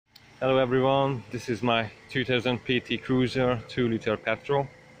Hello everyone, this is my 2000 PT Cruiser 2-liter petrol.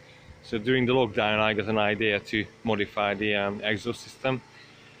 So during the lockdown I got an idea to modify the exhaust system.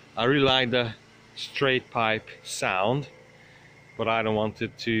 I really like the straight pipe sound, but I don't want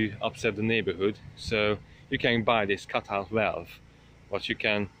it to upset the neighborhood. So you can buy this cutout valve, what you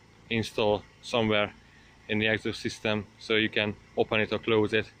can install somewhere in the exhaust system so you can open it or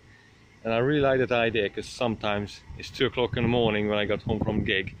close it. And I really like that idea because sometimes it's 2 o'clock in the morning when I got home from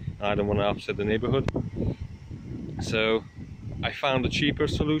gig and I don't want to upset the neighborhood. So I found a cheaper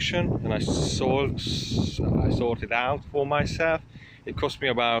solution and I sorted out for myself. It cost me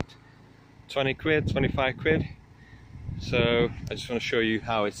about 20 quid, 25 quid. So I just want to show you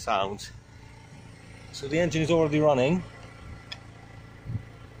how it sounds. So the engine is already running.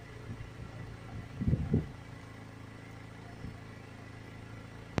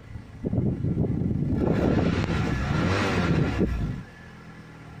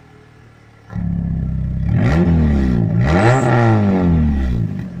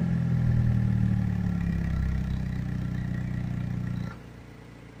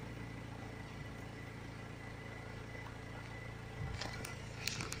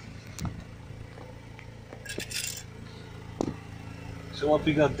 So what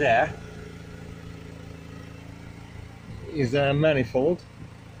we got there is a manifold,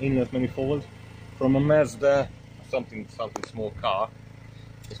 inlet manifold from a Mazda, something small car.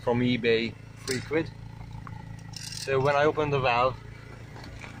 It's from eBay, 3 quid. So when I open the valve,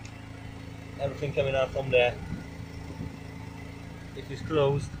 everything coming out from there, it is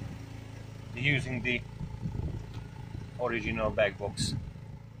closed using the original bag box.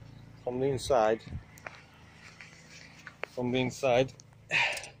 From the inside,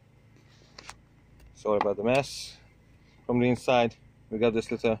 sorry about the mess. From the inside we got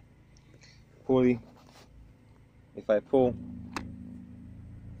this little pulley. If I pull,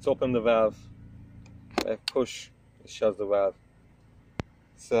 it's open the valve. If I push, it shuts the valve.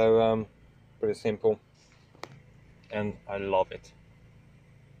 So pretty simple, and I love it.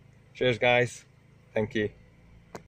 Cheers guys, thank you.